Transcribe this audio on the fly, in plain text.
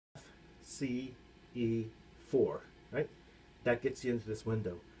CE4, right? That gets you into this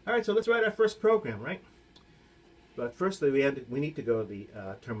window. All right, so let's write our first program, right? But firstly, we need to go to the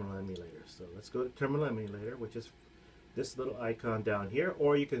terminal emulator. So let's go to terminal emulator, which is this little icon down here,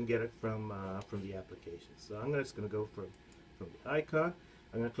 or you can get it from the application. So I'm just going to go from the icon.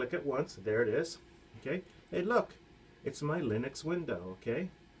 I'm going to click it once. There it is. Okay. Hey, look, it's my Linux window. Okay,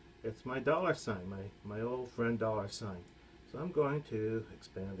 it's my $sign, my old friend $sign. So I'm going to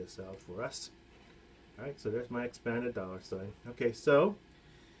expand this out for us. All right. So there's my expanded $sign. Okay. So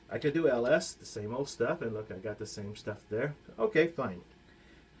I could do ls, the same old stuff, and look, I got the same stuff there. Okay, fine.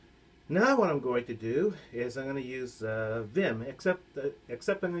 Now what I'm going to do is I'm going to use Vim, except I'm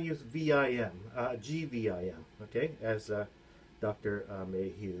going to use VIM, GVIM, okay, as Dr.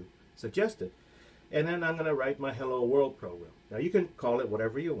 Mayhew suggested. And then I'm going to write my Hello World program. Now you can call it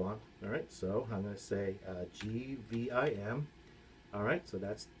whatever you want. All right, so I'm going to say GVIM. All right, so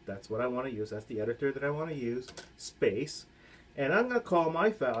that's what I want to use. That's the editor that I want to use. Space. And I'm going to call my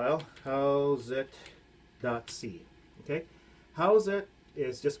file Howzit.c. Okay, Howzit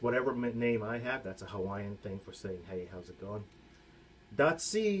is just whatever name I have. That's a Hawaiian thing for saying, hey, how's it going?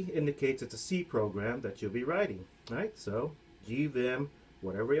 .c indicates it's a C program that you'll be writing. Right? So gvim,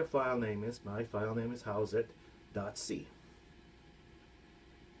 whatever your file name is, my file name is Howzit.c.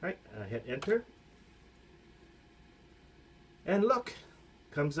 Right? I hit enter. And look,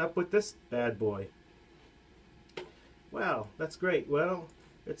 comes up with this bad boy. Wow, that's great. Well,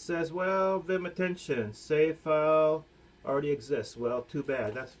 it says, well, Vim attention, save file already exists. Well, too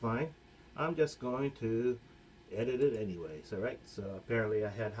bad. That's fine. I'm just going to edit it anyways. All right. So apparently I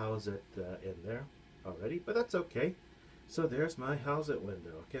had Howzit in there already, but that's okay. So there's my Howzit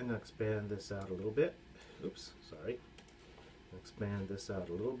window. Okay, I'm going to expand this out a little bit. Oops, sorry. Expand this out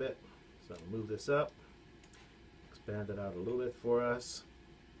a little bit. So I'll move this up. Expand it out a little bit for us.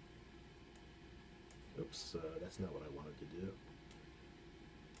 Oops, that's not what I wanted to do.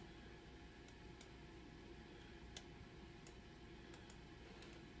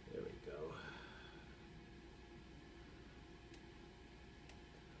 There we go.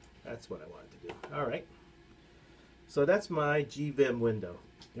 That's what I wanted to do. All right. So that's my GVim window.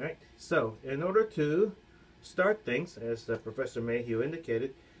 All right. So in order to start things, as Professor Mayhew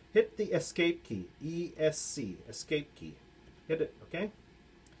indicated, hit the escape key, ESC, escape key. Hit it, okay?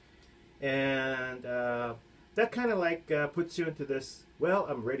 And that kind of like puts you into this, well,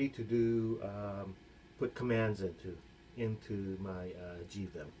 I'm ready to do, put commands into my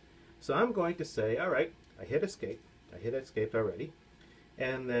GVim. So I'm going to say, all right, I hit escape. I hit escape already.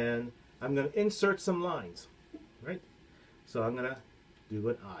 And then I'm going to insert some lines, right? So I'm going to do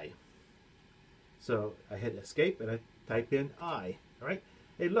an I. So I hit escape and I type in I, all right?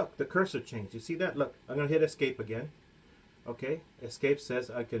 Hey, look, the cursor changed. You see that? Look, I'm going to hit escape again. Okay, escape says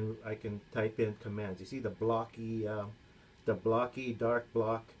I can type in commands. You see the blocky dark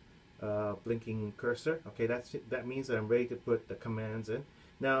block blinking cursor. Okay, that means that I'm ready to put the commands in.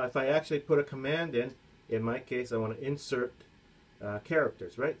 Now, if I actually put a command in my case, I want to insert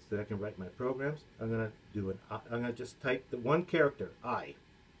characters, right? So that I can write my programs. I'm gonna just type the one character, I.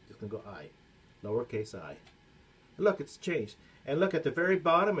 Just gonna go I, lowercase I. Look, it's changed. And look at the very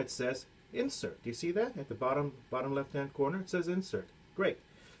bottom. It says insert. Do you see that? At the bottom left-hand corner, it says insert. Great.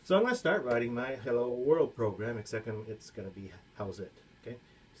 So I'm going to start writing my Hello World program, except it's going to be Howzit. Okay.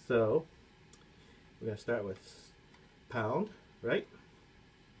 So we're going to start with pound, right?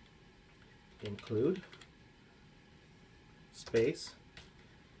 Include space,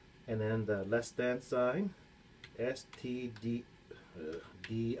 and then the less than sign, stdio.h,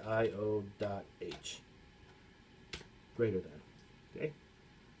 greater than. Okay.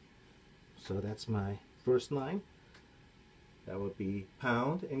 So that's my first line. That would be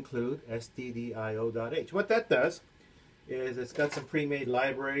pound include stdio.h. What that does is it's got some pre-made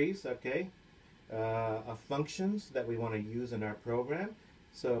libraries, okay, of functions that we want to use in our program.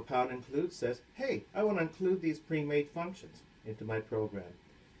 So pound include says, hey, I want to include these pre-made functions into my program.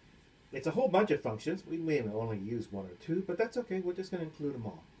 It's a whole bunch of functions. We may only use one or two, but that's okay. We're just going to include them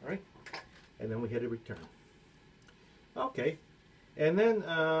all right? And then we hit a return. Okay. And then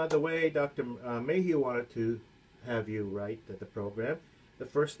the way Dr. Mayhew wanted to have you write the program, the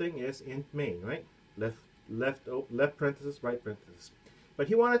first thing is int main, right? Left parenthesis, right parenthesis. But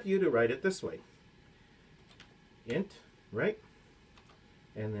he wanted you to write it this way. Int, right?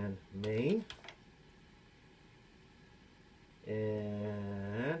 And then main.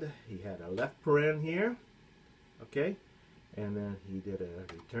 And he had a left paren here. Okay? And then he did a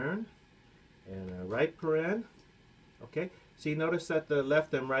return and a right paren. Okay? So you notice that the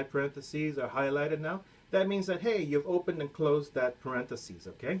left and right parentheses are highlighted now. That means that, hey, you've opened and closed that parentheses,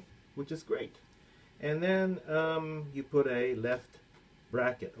 okay? which is great. And then you put a left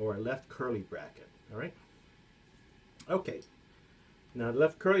bracket or a left curly bracket. All right. Okay. Now the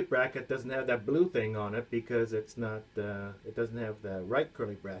left curly bracket doesn't have that blue thing on it because it's not. It doesn't have the right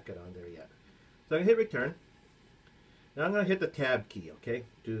curly bracket on there yet. So I can hit return. Now I'm going to hit the tab key. Okay,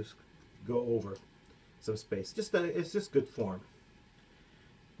 to go over some space. It's just good form.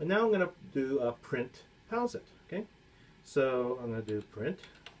 And now I'm going to do a print Howzit. Okay, so I'm going to do print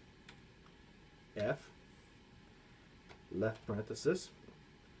F left parenthesis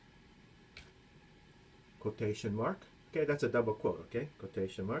quotation mark. Okay, that's a double quote. Okay,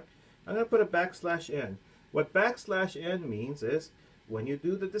 quotation mark. I'm going to put a \n. What \n means is when you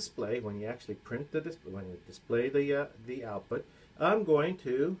do the display, when you actually print the display, when you display the output, I'm going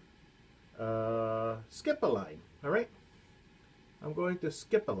to skip a line. All right, I'm going to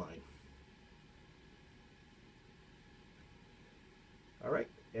skip a line. All right,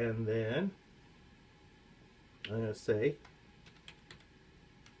 and then I'm going to say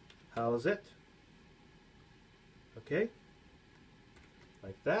Howzit. Okay,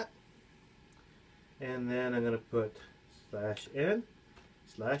 like that. And then I'm going to put /n,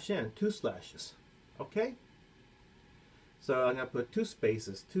 two slashes. Okay, so I'm going to put 2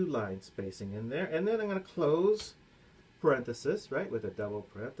 spaces, 2 line spacing in there, and then I'm going to close parenthesis, right, with a double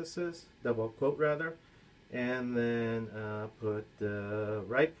parenthesis, double quote rather, and then put the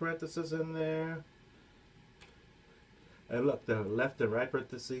right parenthesis in there. And look, the left and right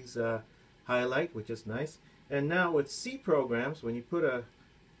parentheses highlight, which is nice. And now with C programs, when you put a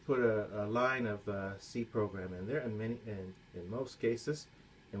line of C program in there, and in most cases,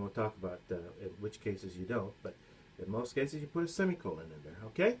 and we'll talk about in which cases you don't, but in most cases you put a semicolon in there.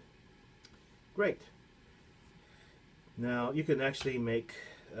 Okay, great. Now you can actually make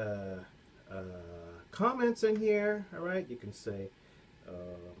comments in here. All right, you can say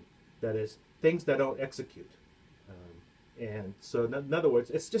that is things that don't execute. And so in other words,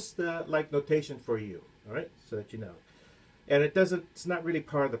 it's just like notation for you, all right, so that you know. And it's not really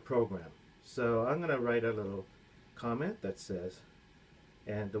part of the program. So I'm going to write a little comment that says,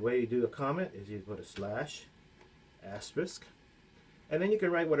 and the way you do a comment is you put a slash, asterisk, and then you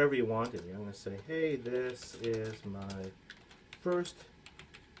can write whatever you want in here. I'm going to say, hey, this is my first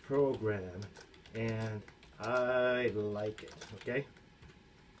program, and I like it, okay?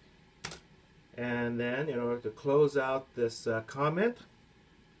 And then in order to close out this comment,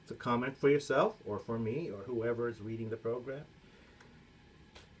 it's a comment for yourself or for me or whoever is reading the program,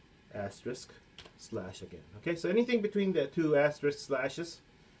 asterisk, slash again. Okay, so anything between the 2 asterisk slashes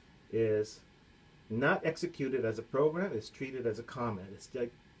is not executed as a program, it's treated as a comment. It's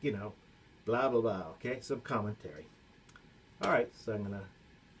like, you know, blah, blah, blah, okay, some commentary. All right, so I'm going to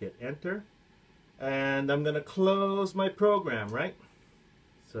hit enter, and I'm going to close my program, right?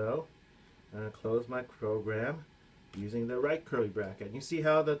 So I'm going to close my program using the right curly bracket. And you see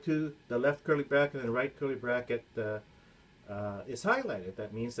how the left curly bracket and the right curly bracket is highlighted.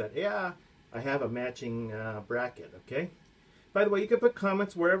 That means that, yeah, I have a matching bracket, okay? By the way, you can put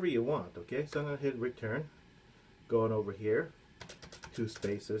comments wherever you want, okay? So I'm going to hit return, going over here, 2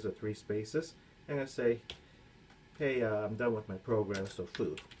 spaces or 3 spaces. I'm going to say, hey, I'm done with my program, so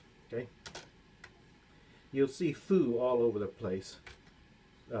foo, okay? You'll see foo all over the place.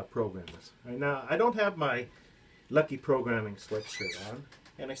 Programmers. Right now, I don't have my Lucky Programming sweatshirt on,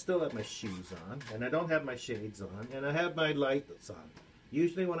 and I still have my shoes on, and I don't have my shades on, and I have my lights on.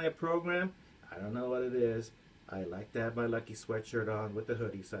 Usually when I program, I don't know what it is, I like to have my Lucky sweatshirt on with the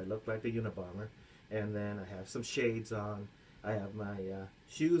hoodie so I look like the Unabomber, and then I have some shades on, I have my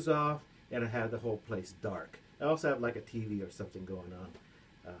shoes off, and I have the whole place dark. I also have like a TV or something going on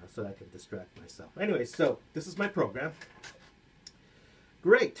so I can distract myself. Anyway, so this is my program.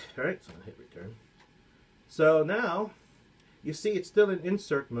 Great. All right, so I'll hit return. So now you see it's still in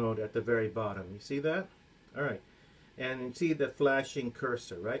insert mode at the very bottom. You see that? All right. And you see the flashing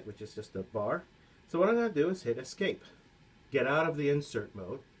cursor, right, which is just a bar. So what I'm going to do is hit escape. Get out of the insert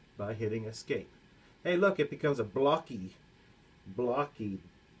mode by hitting escape. Hey, look, it becomes a blocky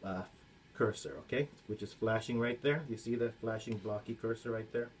cursor, okay, which is flashing right there. You see that flashing blocky cursor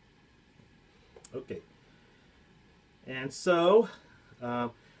right there? Okay. And so I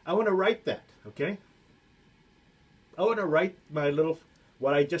want to write that, okay? I want to write my little,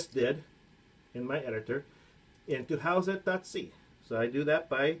 what I just did in my editor into howzit.c. So I do that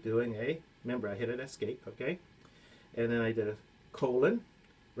by doing remember I hit an escape, okay? And then I did a colon,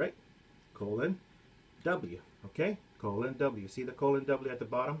 right? Colon, W, okay? Colon, W. See the colon W at the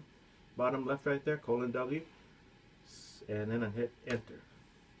bottom? Bottom left right there, colon W. And then I hit enter.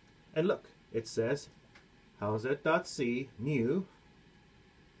 And look, it says howzit.c new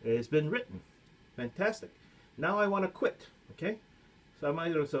It's been written. Fantastic. Now I want to quit. Okay, so I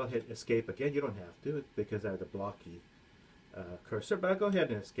might as well hit escape again. You don't have to because I have the blocky cursor, but I'll go ahead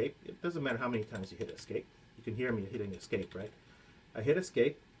and escape. It doesn't matter how many times you hit escape. You can hear me hitting escape, right? I hit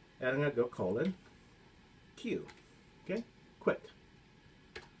escape, and I'm going to go colon Q. Okay, quit.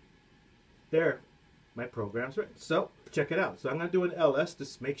 There, my program's written. So check it out. So I'm going to do an ls to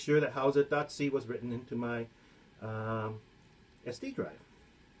make sure that Howzit.c was written into my SD drive.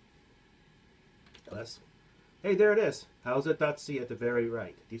 ls. Hey, there it is. Howzit.c at the very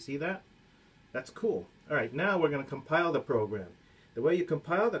right. Do you see that? That's cool. All right, now we're going to compile the program. The way you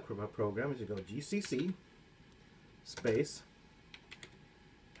compile the program is you go gcc space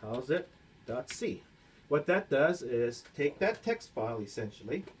Howzit.c. What that does is take that text file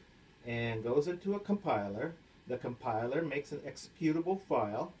essentially and goes into a compiler. The compiler makes an executable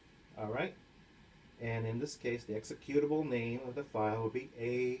file, all right? And in this case, the executable name of the file will be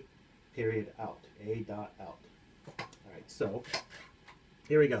a.out, a.out. All right, so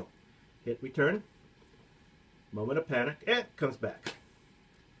here we go. Hit return. Moment of panic. It comes back.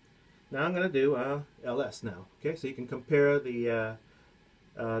 Now I'm going to do ls now. Okay, so you can compare the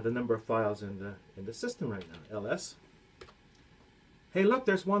number of files in the system right now. ls. Hey, look,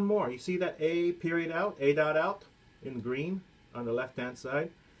 there's one more. You see that a.out, a.out in green on the left-hand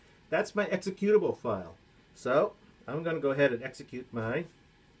side? That's my executable file. So I'm going to go ahead and execute my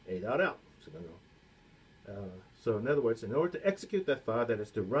a.out. So in other words, in order to execute that file, that is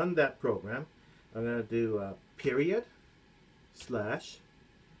to run that program, I'm going to do period slash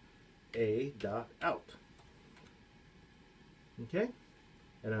a.out. Okay?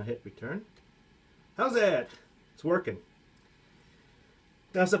 And I'll hit return. How's that? It's working.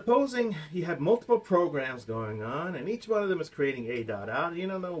 Now supposing you have multiple programs going on and each one of them is creating a.out, you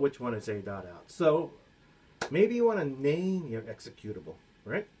don't know which one is a.out. So maybe you want to name your executable,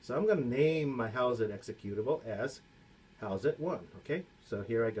 right? So I'm going to name my Howzit executable as Howzit1, okay? So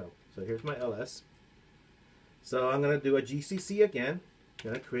here I go. So here's my ls. So I'm going to do a gcc again. I'm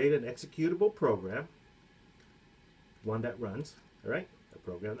going to create an executable program, one that runs, all right? A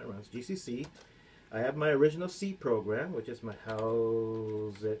program that runs, gcc. I have my original C program, which is my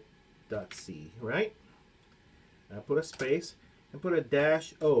Howzit.c, right? I put a space and put a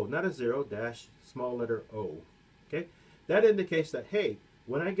dash O, not a zero, dash small letter O. Okay? That indicates that, hey,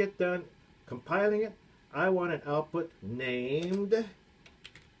 when I get done compiling it, I want an output named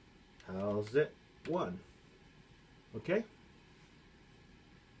Howzit1. Okay?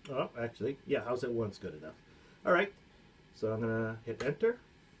 Oh, actually, yeah, Howzit1's good enough. All right, so I'm going to hit enter.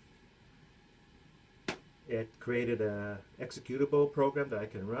 It created a executable program that I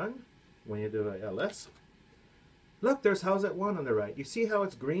can run when you do a ls. Look, there's Howzit1 on the right. You see how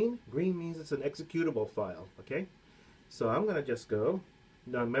it's green? Green means it's an executable file, okay? So I'm going to just go,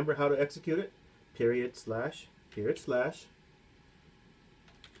 now remember how to execute it? Period slash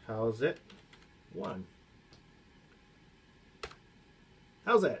Howzit1.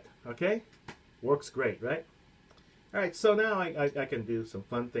 How's that? Okay? Works great, right? Alright, so now I can do some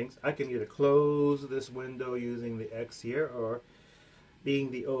fun things. I can either close this window using the X here, or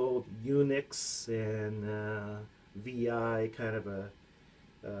being the old Unix and VI kind of a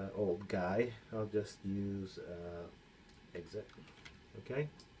old guy, I'll just use exit. Okay?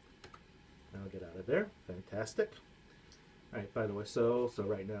 I'll get out of there. Fantastic. Alright, by the way, so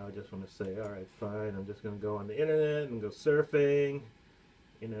right now I just want to say, alright, fine, I'm just going to go on the internet and go surfing,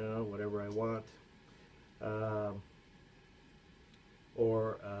 you know, whatever I want.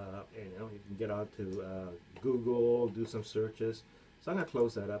 Or you know, you can get onto Google, do some searches. So I'm going to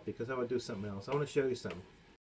close that up because I want to do something else. I want to show you something.